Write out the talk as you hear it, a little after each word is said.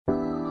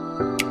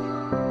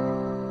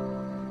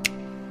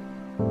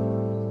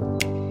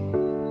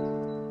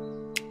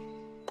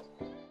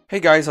Hey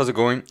guys, how's it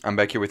going? I'm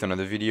back here with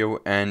another video,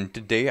 and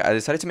today I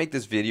decided to make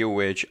this video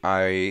which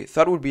I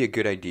thought would be a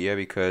good idea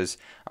because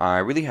I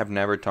really have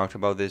never talked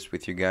about this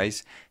with you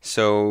guys.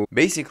 So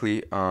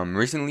basically,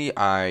 recently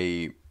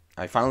I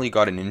finally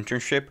got an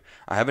internship.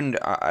 I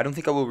don't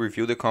think I will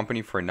review the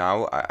company for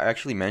now. I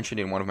actually mentioned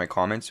in one of my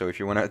comments, so if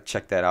you want to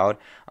check that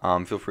out,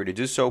 feel free to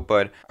do so.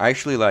 But I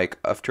actually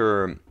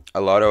after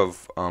a lot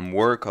of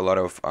work, a lot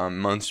of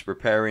months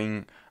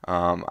preparing.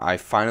 I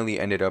finally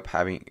ended up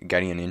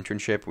getting an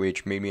internship,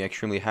 which made me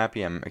extremely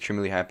happy. I'm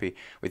extremely happy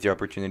with the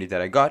opportunity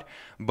that I got.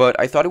 But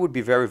I thought it would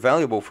be very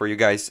valuable for you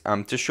guys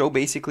to show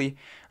basically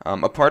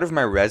a part of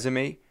my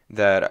resume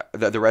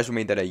the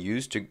resume that I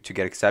used to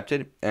get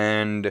accepted,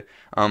 and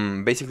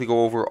basically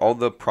go over all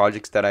the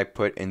projects that I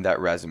put in that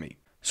resume.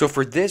 So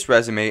for this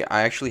resume,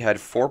 I actually had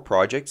 4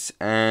 projects,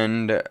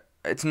 and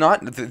it's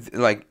not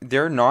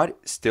they're not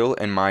still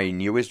in my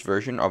newest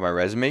version of my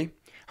resume.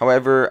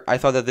 However, I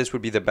thought that this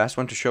would be the best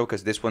one to show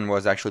because this one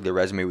was actually the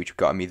resume which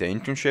got me the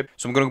internship.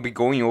 So I'm going to be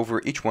going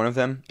over each one of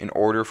them in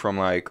order from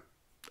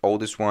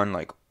oldest one,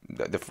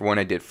 the one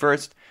I did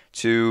first,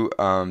 to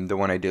the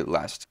one I did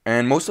last.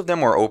 And most of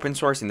them are open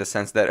source in the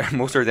sense that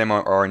most of them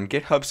are on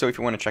GitHub. So if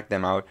you want to check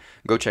them out,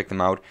 go check them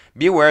out.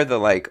 Be aware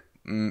that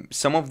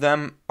some of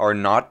them are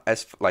not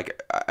as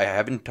I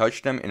haven't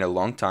touched them in a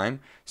long time.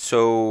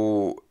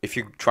 So if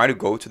you try to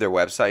go to their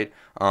website,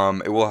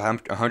 it will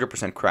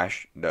 100%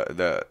 crash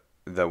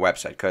the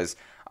website because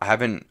I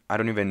don't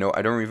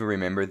even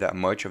remember that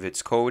much of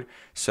its code,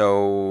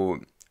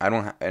 so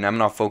I'm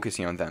not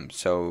focusing on them,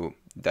 so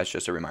that's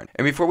just a reminder.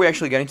 And before we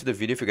actually get into the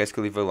video, if you guys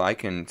could leave a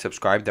like and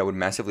subscribe, that would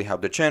massively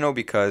help the channel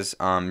because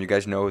you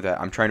guys know that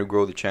I'm trying to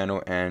grow the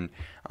channel, and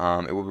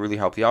it will really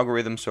help the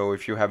algorithm. So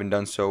if you haven't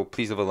done so,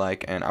 please leave a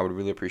like and I would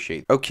really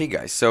appreciate it. Okay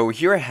guys, so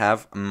here I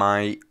have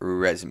my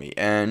resume,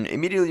 and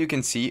immediately you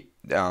can see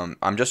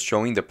I'm just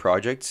showing the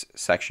projects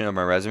section of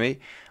my resume.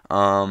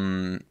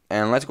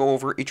 And let's go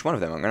over each one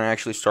of them. I'm going to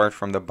actually start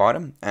from the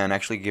bottom and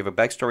actually give a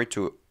backstory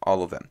to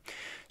all of them.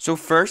 So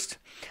first,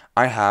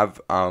 I have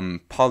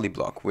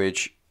Polyblock,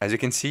 which, as you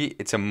can see,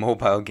 it's a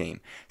mobile game.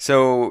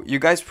 So you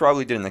guys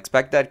probably didn't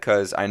expect that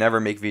because I never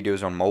make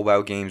videos on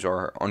mobile games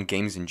or on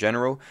games in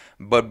general.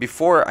 But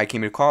before I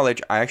came to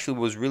college, I actually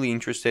was really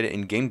interested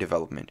in game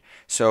development.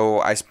 So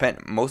I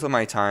spent most of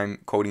my time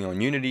coding on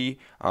Unity,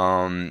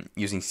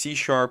 using C#,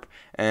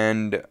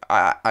 and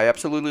I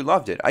absolutely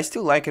loved it. I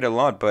still like it a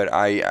lot, but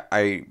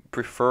I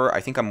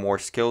think I'm more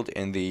skilled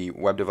in the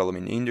web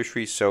development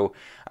industry, so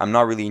I'm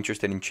not really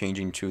interested in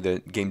changing to the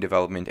game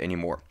development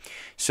anymore.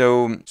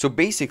 So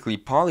basically,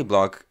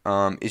 Polyblock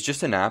is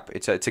just an app.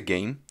 It's a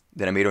game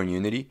that I made on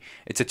Unity.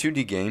 It's a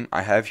 2D game.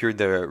 I have here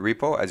the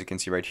repo, as you can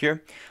see right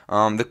here.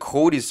 The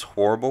code is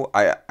horrible.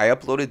 I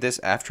uploaded this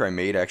after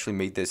I actually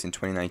made this in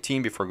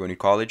 2019 before going to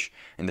college,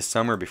 in the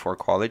summer before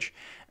college.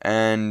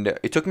 And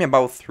it took me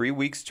about 3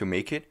 weeks to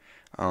make it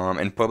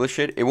and publish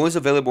it. It was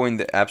available in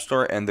the App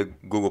Store and the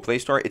Google Play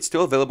Store. It's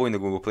still available in the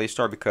Google Play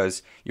Store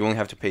because you only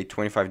have to pay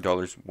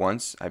 $25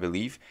 once, I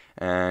believe,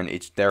 and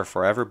it's there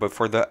forever. But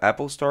for the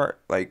Apple Store,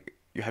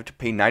 you have to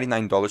pay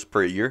 $99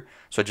 per year,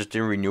 so I just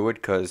didn't renew it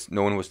because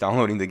no one was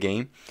downloading the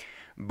game.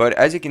 But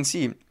as you can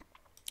see,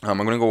 I'm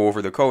going to go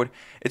over the code.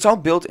 It's all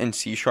built in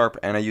C#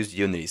 and I used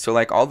Unity.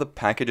 So all the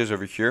packages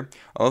over here,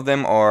 all of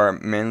them are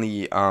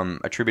mainly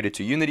attributed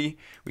to Unity.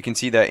 We can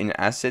see that in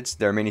assets,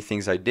 there are many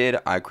things I did.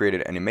 I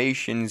created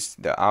animations,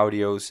 the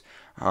audios,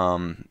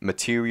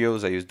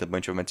 materials. I used a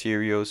bunch of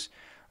materials.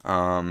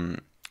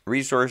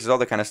 Resources, all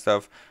that kind of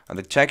stuff,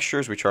 the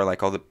textures, which are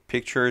all the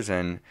pictures,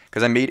 and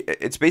because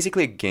it's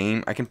basically a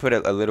game. I can put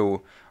a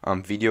little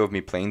video of me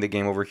playing the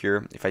game over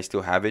here if I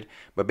still have it,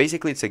 but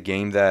basically it's a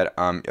game that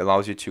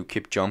allows you to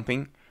keep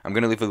jumping. I'm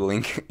gonna leave a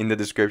link in the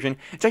description.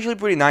 It's actually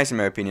pretty nice in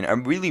my opinion. I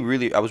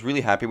was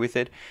really happy with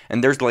it,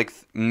 and there's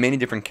many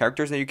different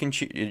characters that you can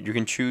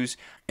choose,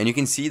 and you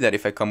can see that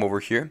if I come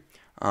over here,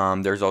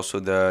 there's also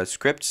the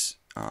scripts.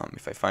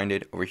 If I find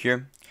it over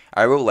here,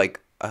 I wrote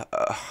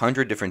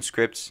 100 different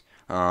scripts.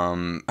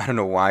 I don't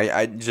know why.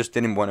 I just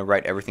didn't want to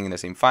write everything in the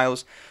same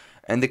files.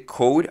 And the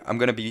code, I'm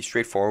going to be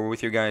straightforward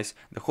with you guys.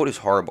 The code is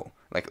horrible.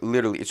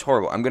 Literally, it's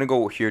horrible. I'm going to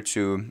go here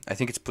to, I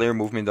think it's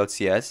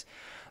playermovement.cs.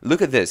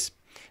 Look at this.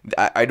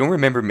 I don't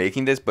remember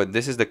making this, but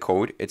this is the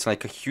code. It's a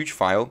huge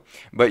file.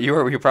 But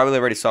you probably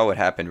already saw what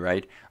happened,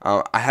 right?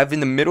 I have in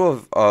the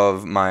middle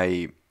of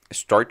my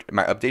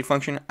update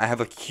function, I have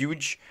a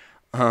huge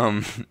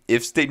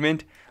if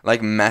statement,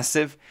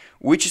 massive,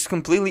 which is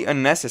completely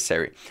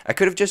unnecessary. I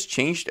could have just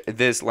changed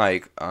this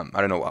I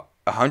don't know,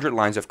 100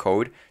 lines of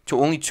code to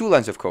only 2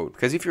 lines of code,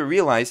 because if you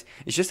realize,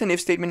 it's just an if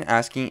statement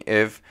asking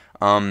if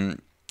the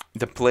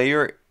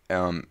player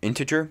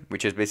integer,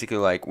 which is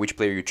basically which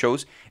player you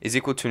chose, is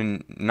equal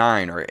to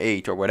 9 or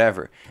 8 or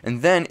whatever,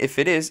 and then if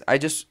it is, I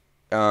just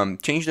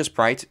change the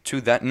sprite to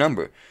that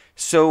number.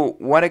 So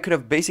what I could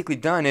have basically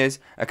done is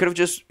I could have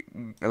just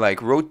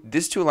wrote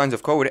these 2 lines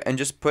of code and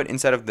just put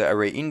inside of the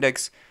array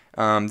index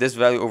this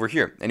value over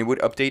here, and it would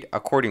update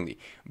accordingly.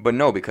 But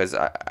no, because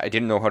I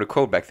didn't know how to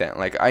code back then.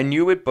 I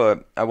knew it,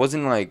 but I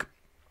wasn't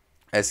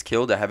as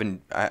skilled. I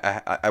haven't.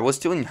 I was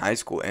still in high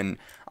school, and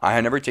I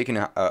had never taken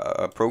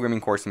a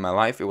programming course in my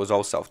life. It was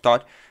all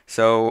self-taught,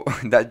 so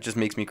that just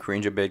makes me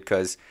cringe a bit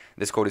because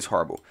this code is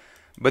horrible.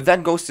 But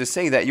that goes to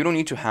say that you don't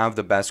need to have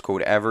the best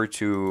code ever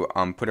to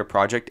put a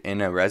project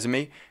in a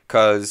resume,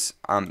 because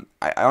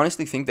I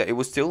honestly think that it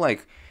was still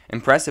like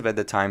impressive at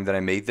the time that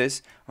I made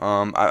this.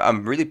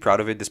 I'm really proud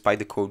of it despite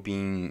the code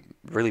being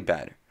really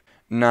bad.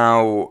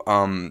 Now,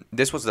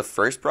 this was the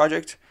first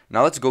project.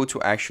 Now let's go to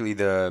actually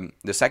the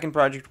second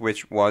project,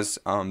 which was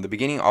the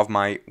beginning of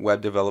my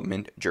web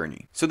development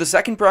journey. So the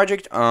second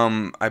project,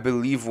 I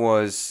believe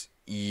was,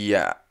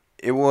 yeah,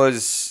 it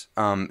was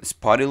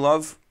Spotty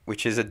Love,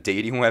 which is a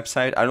dating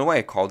website. I don't know why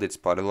I called it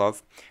Spotty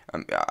Love.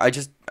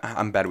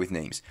 I'm bad with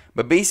names.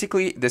 But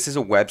basically, this is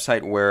a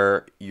website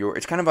where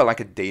it's kind of like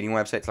a dating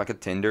website. It's like a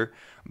Tinder,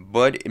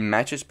 but it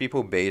matches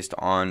people based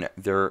on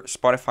their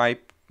Spotify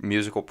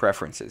musical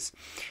preferences.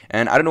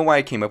 And I don't know why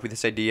I came up with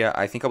this idea.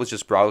 I think I was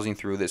just browsing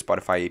through the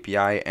Spotify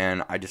API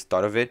and I just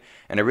thought of it,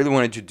 and I really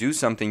wanted to do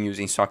something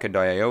using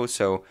socket.io,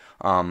 so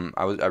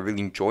I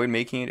really enjoyed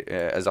making it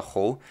as a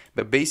whole.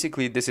 But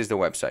basically this is the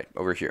website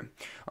over here.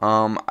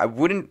 I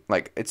wouldn't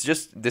like, it's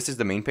just, this is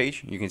the main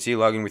page. You can see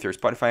log in with your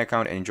Spotify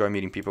account and enjoy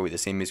meeting people with the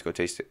same musical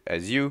taste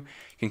as you.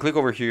 You can click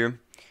over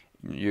here.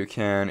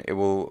 It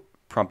will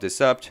prompt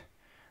this up.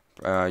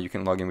 You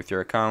can log in with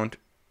your account,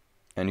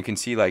 and you can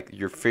see like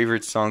your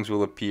favorite songs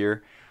will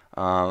appear.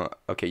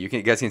 Okay, you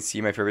guys can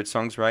see my favorite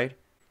songs, right?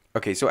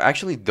 Okay, so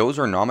actually those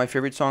are not my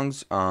favorite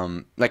songs.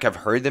 Like I've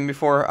heard them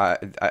before.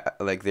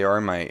 Like they are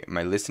in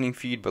my listening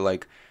feed, but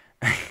like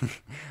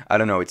I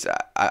don't know.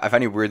 I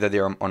find it weird that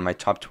they're on my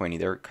top 20.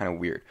 They're kind of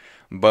weird.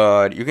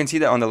 But you can see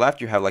that on the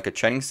left you have like a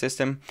chatting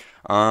system.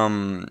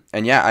 And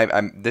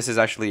yeah, this is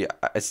actually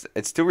it's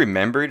still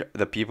remembered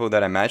the people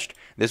that I matched.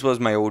 This was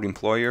my old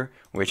employer,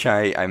 which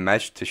I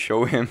matched to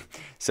show him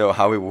so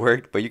how it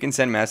worked. But you can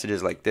send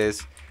messages like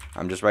this.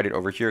 Just write it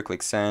over here,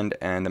 click send,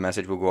 and the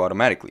message will go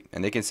automatically.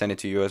 And they can send it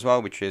to you as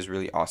well, which is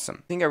really awesome.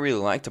 The thing I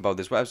really liked about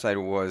this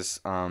website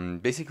was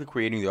basically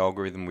creating the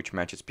algorithm which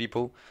matches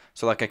people.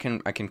 So like I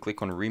can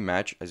click on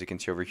rematch, as you can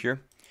see over here,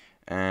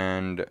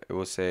 and it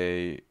will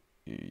say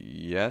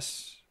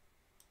yes.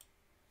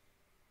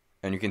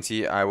 And you can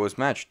see I was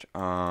matched.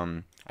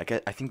 I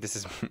think this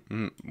is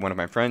one of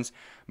my friends,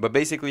 but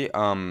basically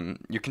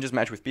you can just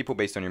match with people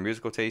based on your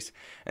musical taste.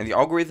 And the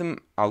algorithm,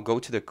 I'll go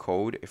to the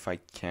code if I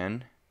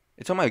can.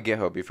 It's on my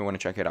GitHub if you want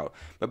to check it out.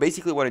 But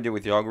basically what I did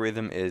with the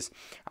algorithm is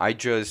I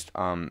just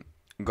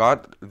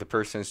got the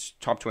person's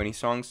top 20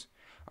 songs,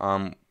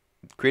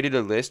 created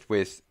a list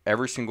with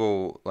every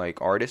single like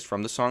artist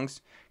from the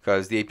songs,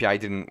 because the API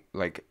didn't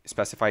like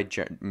specify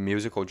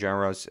musical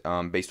genres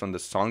based on the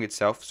song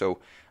itself, so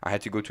I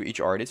had to go to each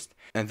artist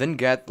and then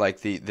get like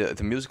the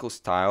musical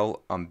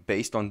style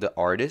based on the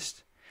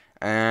artist,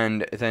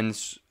 and then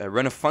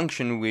run a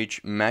function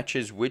which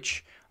matches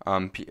which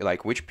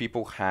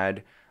people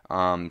had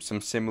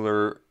some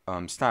similar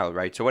style,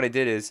 right? So what I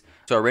did is,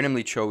 I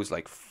randomly chose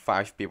like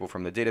 5 people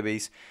from the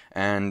database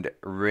and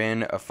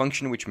ran a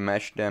function which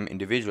matched them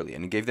individually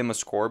and gave them a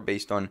score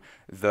based on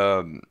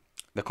the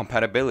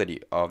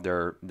compatibility of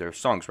their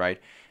songs, right?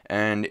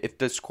 And if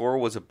the score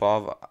was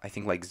above, I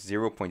think like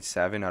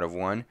 0.7 out of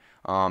 1,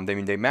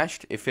 then they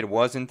matched. If it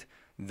wasn't,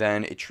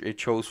 then it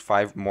chose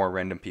 5 more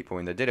random people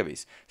in the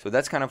database. So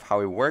that's kind of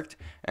how it worked,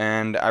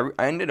 and I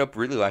ended up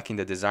really liking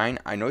the design.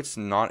 I know it's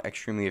not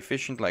extremely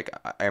efficient. Like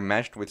I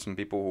matched with some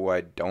people who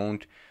I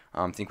don't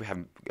think we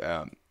have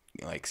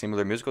like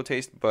similar musical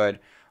taste,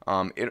 but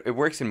it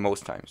works in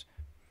most times.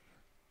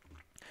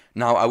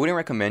 Now, I wouldn't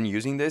recommend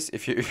using this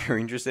if you're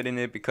interested in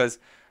it, because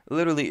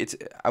literally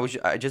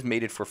I just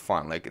made it for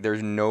fun. Like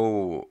there's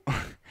no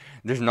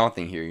there's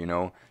nothing here, you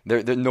know.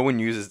 No one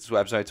uses this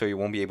website, so you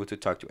won't be able to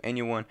talk to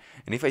anyone.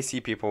 And if I see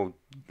people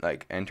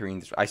like entering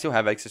this, I still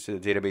have access to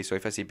the database, so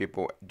if I see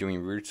people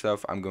doing weird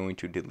stuff, I'm going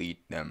to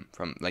delete them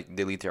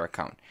delete their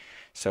account.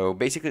 So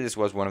basically this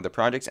was one of the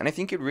projects, and I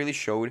think it really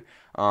showed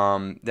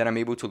that I'm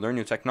able to learn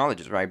new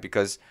technologies, right?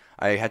 Because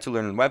I had to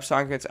learn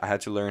WebSockets, I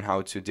had to learn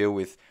how to deal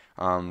with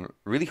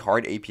really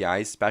hard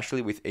APIs,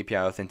 especially with API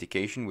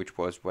authentication, which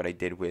was what I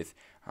did with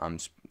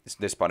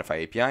the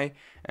Spotify API.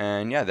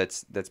 And yeah,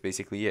 that's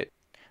basically it.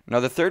 Now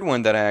the third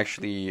one that I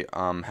actually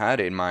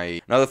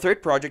the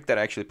third project that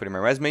I actually put in my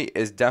resume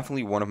is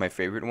definitely one of my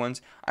favorite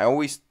ones. I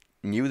always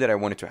knew that I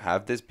wanted to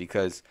have this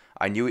because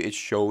I knew it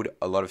showed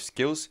a lot of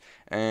skills,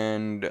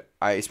 and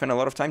I spent a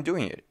lot of time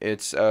doing it.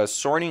 It's a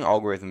sorting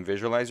algorithm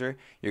visualizer.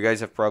 You guys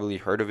have probably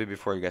heard of it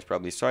before. You guys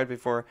probably saw it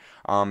before.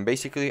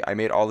 Basically, I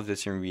made all of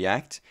this in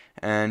React,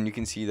 and you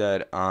can see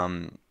that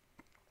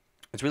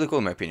it's really cool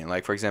in my opinion.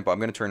 Like for example, I'm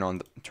going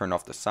to turn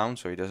off the sound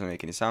so it doesn't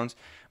make any sounds,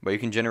 but you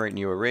can generate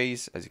new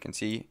arrays. As you can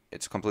see,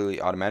 it's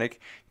completely automatic.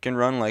 You can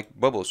run like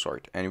bubble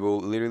sort, and it will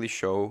literally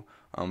show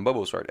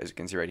bubble sort, as you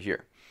can see right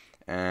here.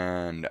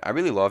 And I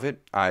really love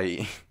it.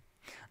 It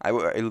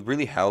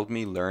really helped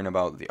me learn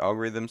about the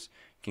algorithms.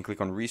 You can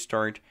click on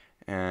restart,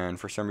 and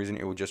for some reason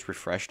it will just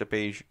refresh the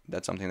page.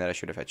 That's something that I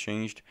should have had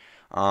changed.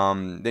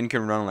 Then you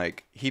can run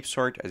like heap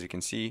sort, as you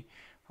can see.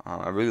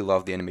 I really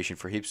love the animation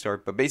for heap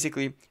start, but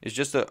basically it's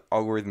just an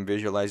algorithm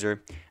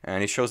visualizer,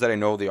 and it shows that I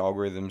know the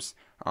algorithms,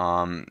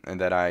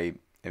 and that I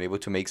am able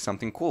to make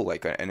something cool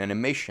like an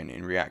animation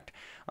in React.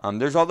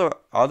 There's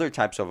other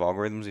types of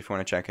algorithms if you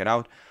want to check it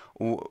out.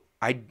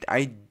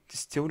 I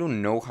still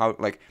don't know how,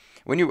 like,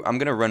 I'm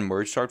gonna run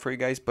merge sort for you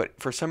guys, but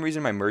for some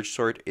reason my merge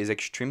sort is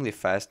extremely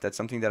fast. That's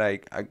something that I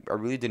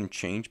really didn't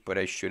change, but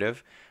I should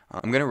have.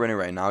 I'm gonna run it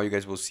right now. You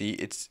guys will see.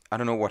 I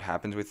don't know what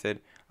happens with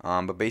it,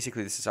 but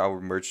basically this is how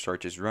merge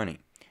sort is running,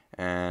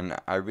 and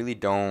I really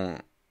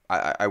don't.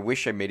 I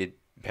wish I made it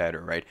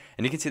better, right?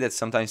 And you can see that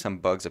sometimes some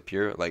bugs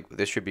appear. Like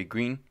this should be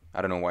green.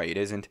 I don't know why it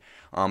isn't.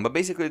 But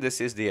basically this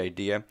is the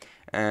idea,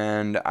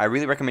 and I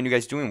really recommend you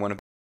guys doing one of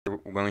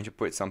going to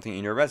put something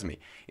in your resume.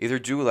 Either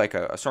do like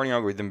a starting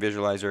algorithm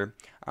visualizer,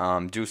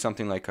 do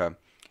something like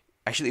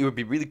actually it would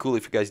be really cool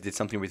if you guys did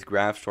something with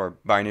graphs or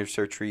binary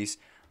search trees,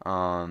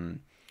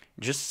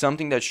 just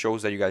something that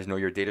shows that you guys know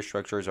your data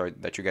structures or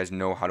that you guys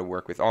know how to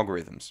work with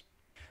algorithms.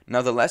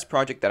 Now the last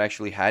project that I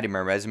actually had in my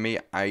resume,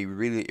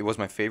 it was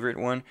my favorite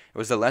one. It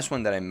was the last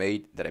one that I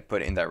made that I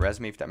put in that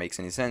resume, if that makes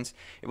any sense.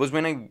 It was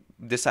when I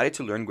decided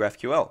to learn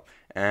GraphQL,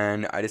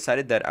 and I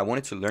decided that I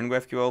wanted to learn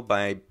GraphQL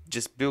by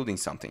just building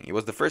something. It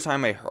was the first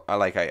time I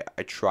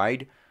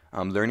tried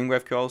learning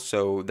GraphQL,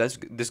 so this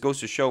goes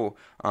to show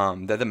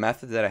that the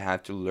method that I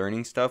have to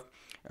learning stuff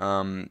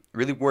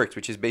really works,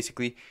 which is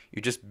basically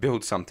you just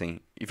build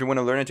something. If you want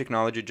to learn a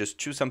technology, just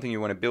choose something you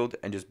want to build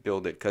and just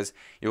build it, because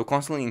you'll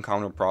constantly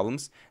encounter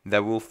problems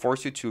that will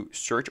force you to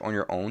search on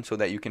your own so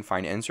that you can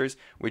find answers,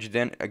 which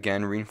then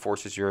again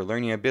reinforces your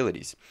learning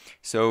abilities.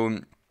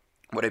 So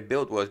what I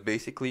built was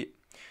basically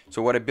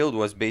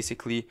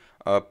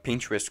a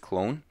Pinterest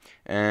clone,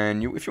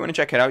 and if you want to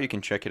check it out, you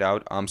can check it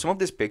out. Some of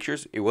these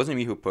pictures, it wasn't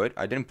me who put.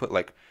 I didn't put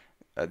like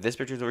this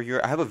pictures over here.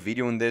 I have a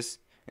video on this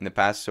in the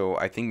past, so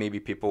I think maybe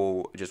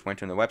people just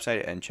went on the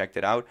website and checked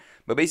it out.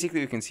 But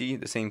basically you can see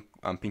the same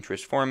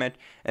Pinterest format.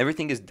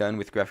 Everything is done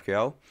with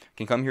GraphQL. You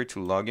can come here to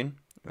login,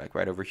 like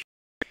right over here.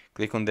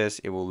 Click on this,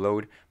 it will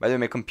load. By the way,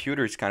 my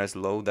computer is kind of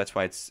slow, that's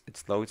why it's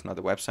slow, it's not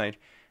the website.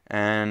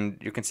 And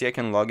you can see I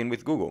can log in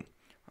with Google,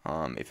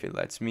 if it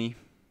lets me.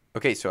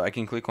 Okay, so I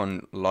can click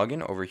on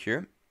login over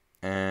here,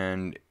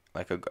 and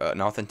like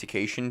an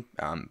authentication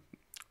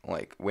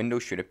like window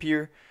should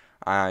appear.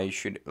 I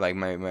should, like,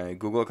 my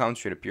Google account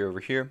should appear over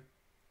here,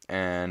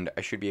 and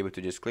I should be able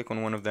to just click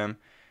on one of them,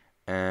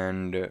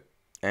 and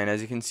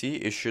as you can see,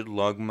 it should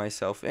log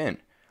myself in.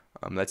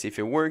 Let's see if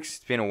it works.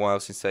 It's been a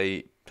while since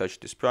I touched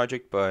this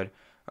project, but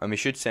it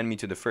should send me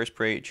to the first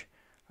page,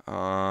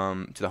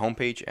 to the home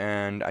page,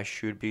 and I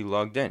should be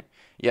logged in.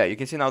 Yeah, you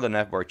can see now the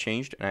navbar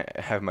changed, and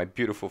I have my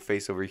beautiful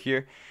face over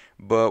here.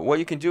 But what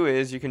you can do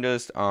is you can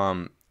just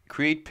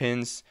create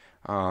pins.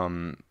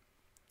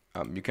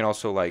 You can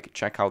also like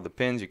check out the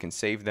pins. You can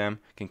save them.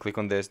 You can click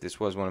on this. This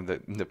was one of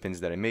the pins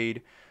that I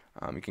made.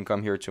 You can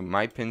come here to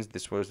my pins.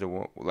 This was the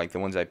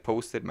ones I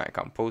posted. My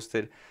account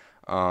posted.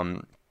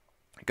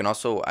 You can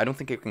also, I don't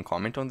think you can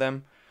comment on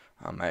them.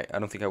 I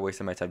don't think I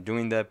wasted my time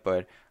doing that,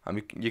 but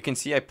you can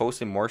see I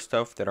posted more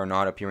stuff that are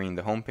not appearing in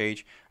the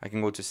homepage. I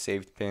can go to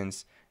saved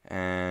pins,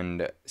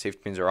 and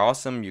saved pins are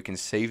awesome. You can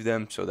save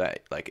them so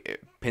that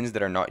pins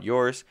that are not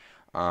yours,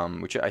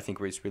 which I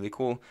think is really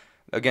cool.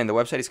 Again, the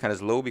website is kind of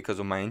slow because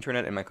of my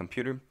internet and my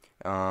computer,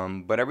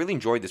 but I really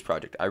enjoyed this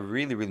project. I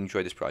really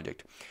enjoyed this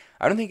project.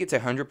 I don't think it's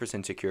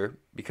 100% secure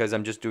because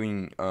I'm just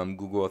doing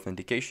Google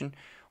authentication,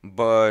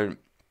 but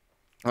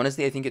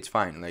honestly, I think it's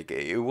fine. Like,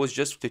 it was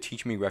just to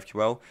teach me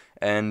GraphQL,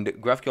 and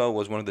GraphQL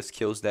was one of the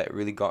skills that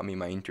really got me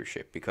my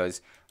internship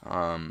because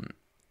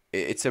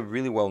it's a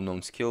really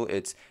well-known skill.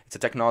 It's a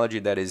technology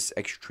that is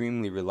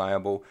extremely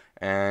reliable,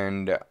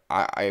 and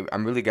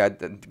I'm really glad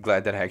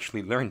that I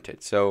actually learned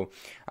it. So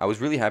I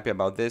was really happy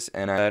about this,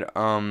 and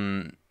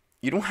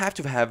you don't have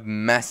to have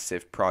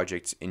massive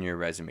projects in your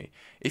resume.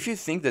 If you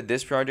think that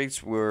these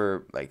projects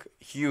were like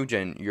huge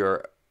and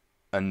you're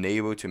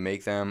unable to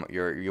make them,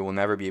 you will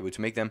never be able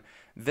to make them,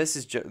 this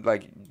is just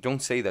like,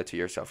 don't say that to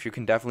yourself. You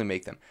can definitely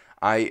make them.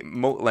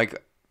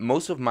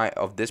 Most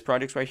of these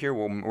projects right here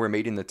were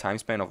made in the time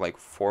span of like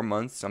 4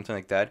 months, something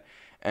like that,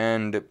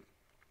 and it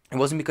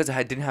wasn't because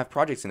I didn't have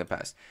projects in the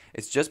past.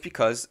 It's just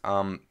because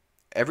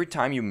every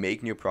time you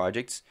make new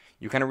projects,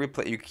 you kind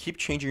of you keep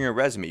changing your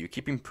resume, you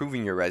keep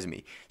improving your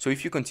resume. So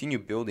if you continue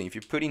building, if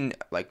you put in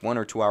like 1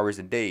 or 2 hours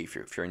a day, if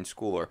you're in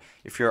school, or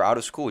if you're out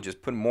of school,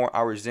 just put more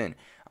hours in.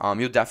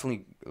 You'll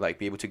definitely like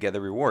be able to get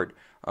the reward.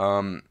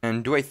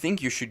 And do I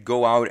think you should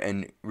go out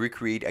and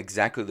recreate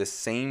exactly the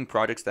same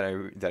projects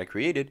that I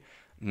created?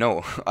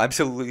 No,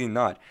 absolutely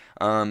not.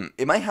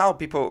 It might help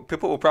people.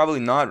 People will probably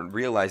not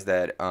realize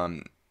that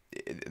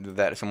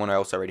that someone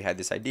else already had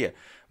this idea,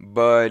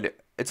 but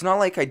it's not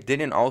like I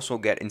didn't also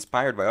get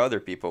inspired by other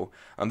people.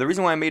 The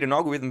reason why I made an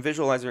algorithm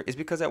visualizer is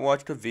because I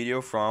watched a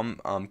video from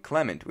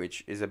Clement,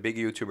 which is a big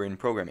YouTuber in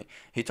programming.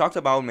 He talked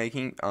about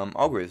making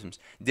algorithms.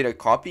 Did I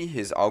copy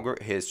his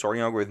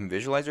sorting algorithm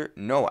visualizer?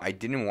 No, I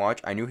didn't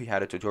watch. I knew he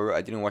had a tutorial.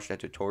 I didn't watch that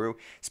tutorial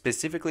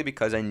specifically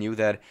because I knew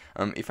that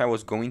if I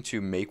was going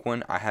to make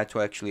one, I had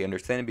to actually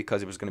understand it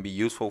because it was going to be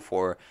useful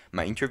for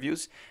my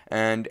interviews.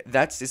 And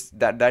that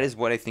is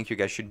what I think you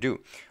guys should do.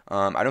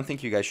 I don't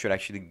think you guys should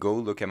actually go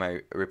look at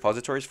my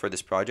repositories for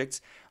this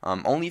project.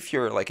 Only if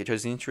you're like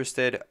just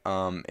interested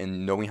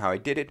in knowing how I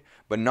did it,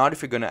 but not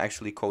if you're gonna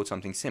actually code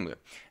something similar.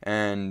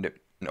 And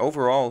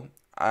overall,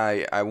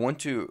 I wanted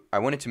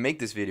to make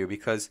this video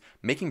because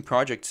making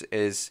projects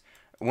is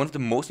one of the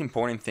most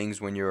important things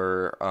when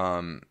you're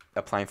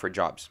applying for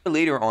jobs.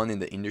 Later on in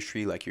the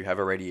industry, like you have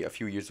already a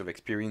few years of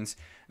experience,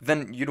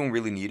 then you don't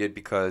really need it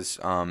because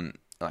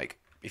like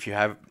if you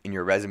have in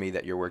your resume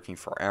that you're working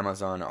for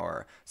Amazon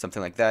or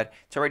something like that,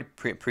 it's already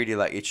pretty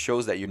like it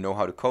shows that you know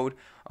how to code.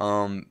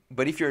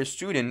 But if you're a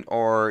student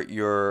or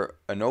you're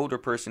an older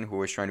person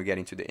who is trying to get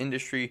into the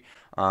industry,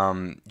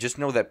 just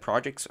know that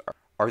projects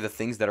are the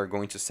things that are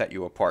going to set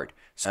you apart.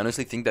 So I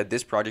honestly think that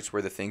these projects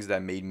were the things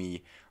that made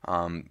me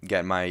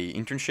get my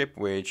internship,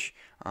 which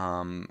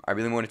I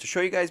really wanted to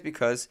show you guys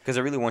because I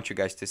really want you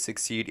guys to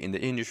succeed in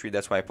the industry.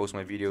 That's why I post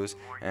my videos,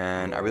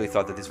 and I really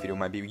thought that this video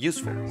might be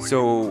useful.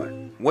 So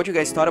what you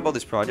guys thought about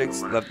this project,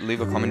 leave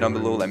a comment down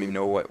below. Let me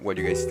know what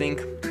you guys think.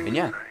 And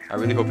yeah, I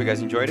really hope you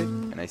guys enjoyed it,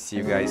 and I see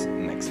you guys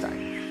next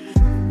time.